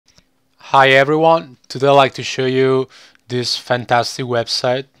Hi everyone, today I'd like to show you this fantastic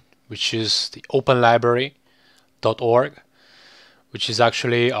website which is the OpenLibrary.org, which is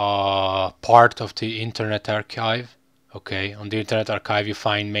actually part of the Internet Archive. Okay, on the Internet Archive you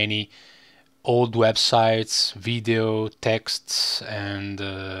find many old websites, video, texts, and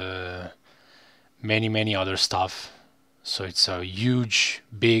many other stuff. So it's a huge,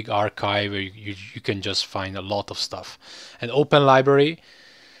 big archive where you can just find a lot of stuff. And OpenLibrary,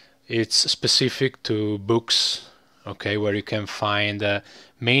 it's specific to books, okay, where you can find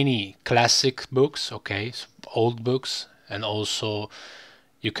many classic books, okay, so old books, and also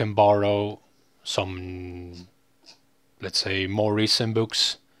you can borrow some, let's say, more recent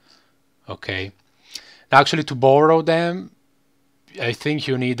books, okay. Actually, to borrow them, I think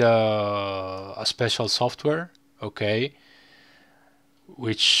you need a special software, okay,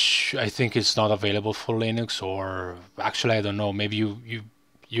 which I think is not available for Linux, or actually I don't know, maybe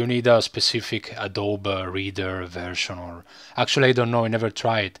you need a specific Adobe Reader version, or actually I don't know, I never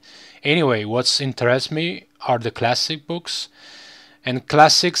tried. Anyway, what's interests me are the classic books, and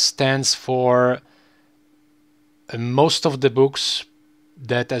classic stands for most of the books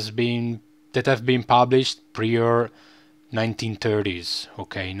that have been published prior 1930s,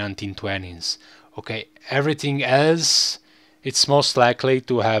 okay, 1920s, okay. Everything else, it's most likely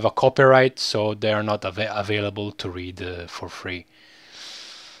to have a copyright, so they are not available to read for free.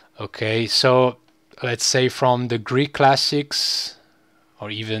 Okay, so let's say from the Greek classics, or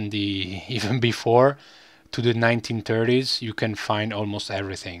even before, to the 1930s, you can find almost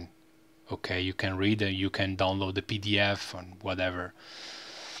everything. Okay, you can read and you can download the PDF and whatever.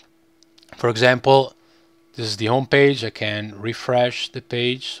 For example, this is the home page. I can refresh the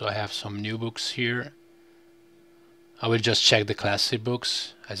page, so I have some new books here. I will just check the classic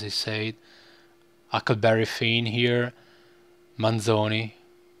books, as I said. Huckleberry Finn here, Manzoni,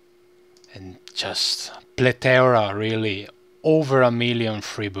 and just plethora, really, over 1 million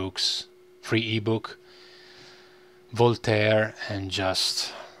free books, free ebook, Voltaire, and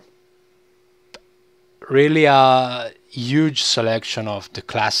just really a huge selection of the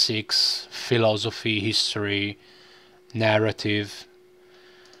classics, philosophy, history, narrative,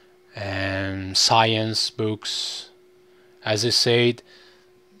 and science books. As I said,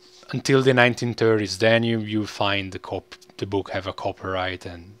 until the 1930s, then you find the book have a copyright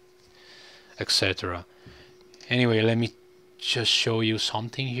and etc. Anyway, let me just show you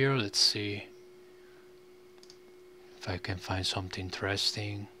something here. Let's see if I can find something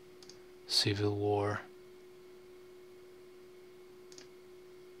interesting. Civil War.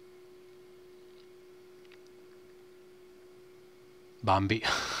 Bambi.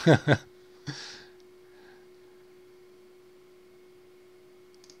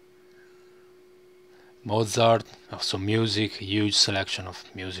 Mozart, also music, huge selection of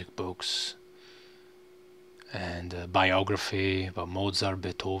music books, and biography about Mozart,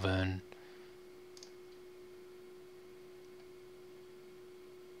 Beethoven.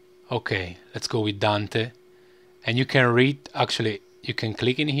 Okay, let's go with Dante. And you can read, actually, you can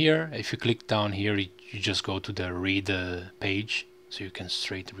click in here. If you click down here, you just go to the read page, so you can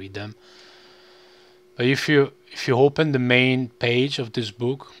straight read them. But if you open the main page of this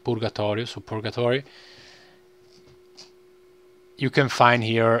book, Purgatorio, so Purgatory, you can find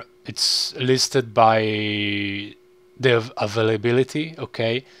here, it's listed by the availability,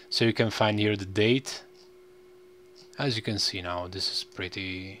 okay? So you can find here the date. As you can see now, this is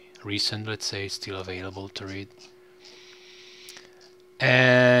pretty recent, let's say, it's still available to read.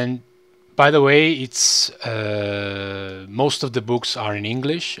 And by the way, it's most of the books are in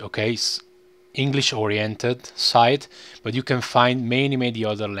English, okay? It's English oriented site, but you can find many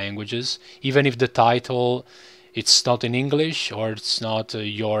other languages, even if the title it's not in English or it's not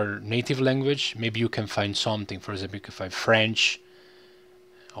your native language. Maybe you can find something. For example, you can find French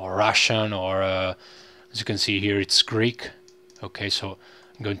or Russian, or as you can see here, it's Greek. Okay, so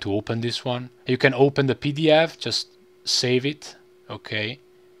I'm going to open this one. You can open the PDF, just save it. Okay,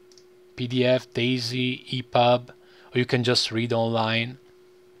 PDF, DAISY, EPUB, or you can just read online.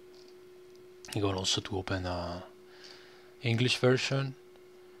 You can also to open a English version.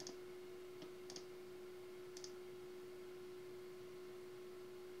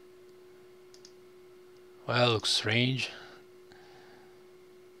 Well, looks strange.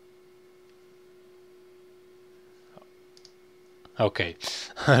 Okay,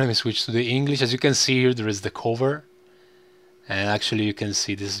 let me switch to the English. As you can see here, there is the cover. And actually you can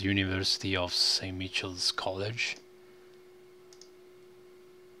see this University of St. Michael's College.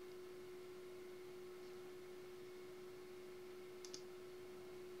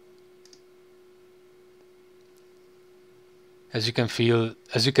 As you can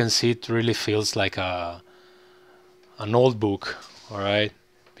see, it really feels like an old book, all right?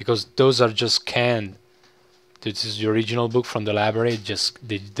 Because those are just canned. This is the original book from the library.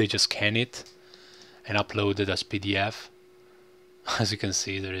 They just scan it and upload it as PDF. As you can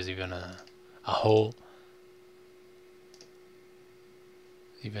see, there is even a hole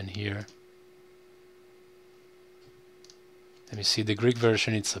even here. Let me see the Greek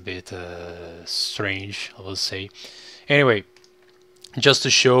version. It's a bit strange, I will say. Anyway, just to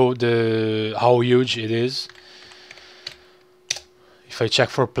show how huge it is. If I check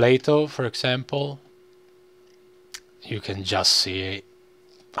for Plato, for example, you can just see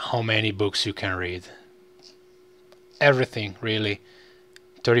how many books you can read. Everything, really.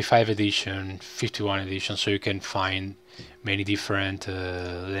 35 edition, 51 edition, so you can find many different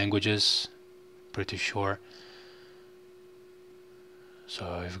languages, pretty sure.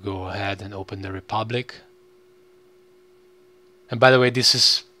 So if you go ahead and open the Republic, and by the way,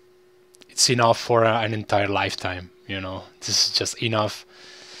 it's enough for an entire lifetime, you know. This is just enough.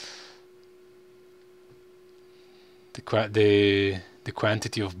 The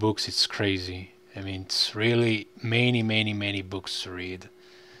quantity of books, it's crazy. I mean, it's really many books to read.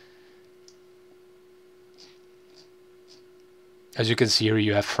 As you can see here,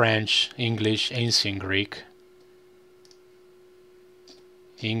 you have French, English, Ancient Greek,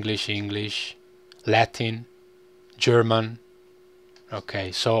 English, Latin, German.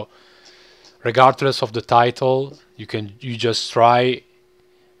 Okay, so regardless of the title, you just try,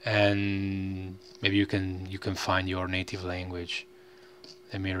 and maybe you can find your native language.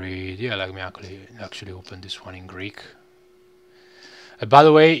 Let me read. Yeah, let me actually open this one in Greek. By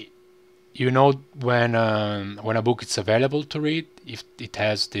the way, you know when a book is available to read, if it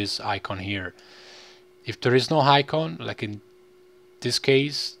has this icon here. If there is no icon, like in this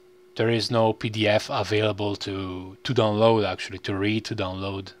case, there is no PDF available to download, actually, to read, to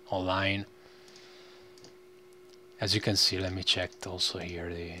download online. As you can see, let me check also here.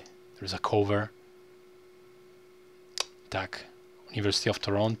 There's a cover. Tac. University of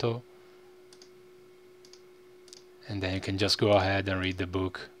Toronto. And then you can just go ahead and read the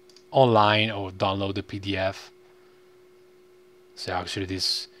book online or download the PDF. So actually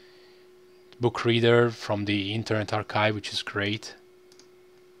this book reader from the Internet Archive, which is great.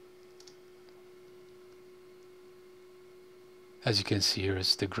 As you can see here,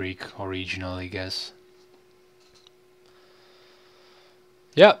 it's the Greek original, I guess.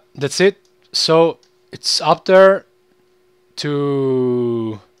 Yeah, that's it. So it's up there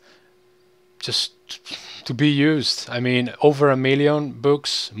to be used. I mean, over 1 million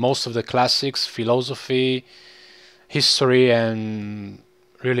books, most of the classics, philosophy, history, and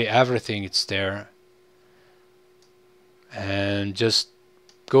really everything, it's there. And just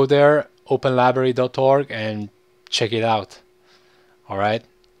go there, openlibrary.org, and check it out. Alright?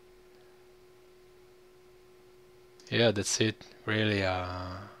 Yeah, that's it. Really a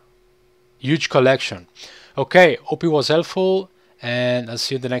huge collection. Okay, hope it was helpful, and I'll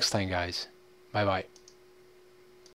see you the next time, guys. Bye bye.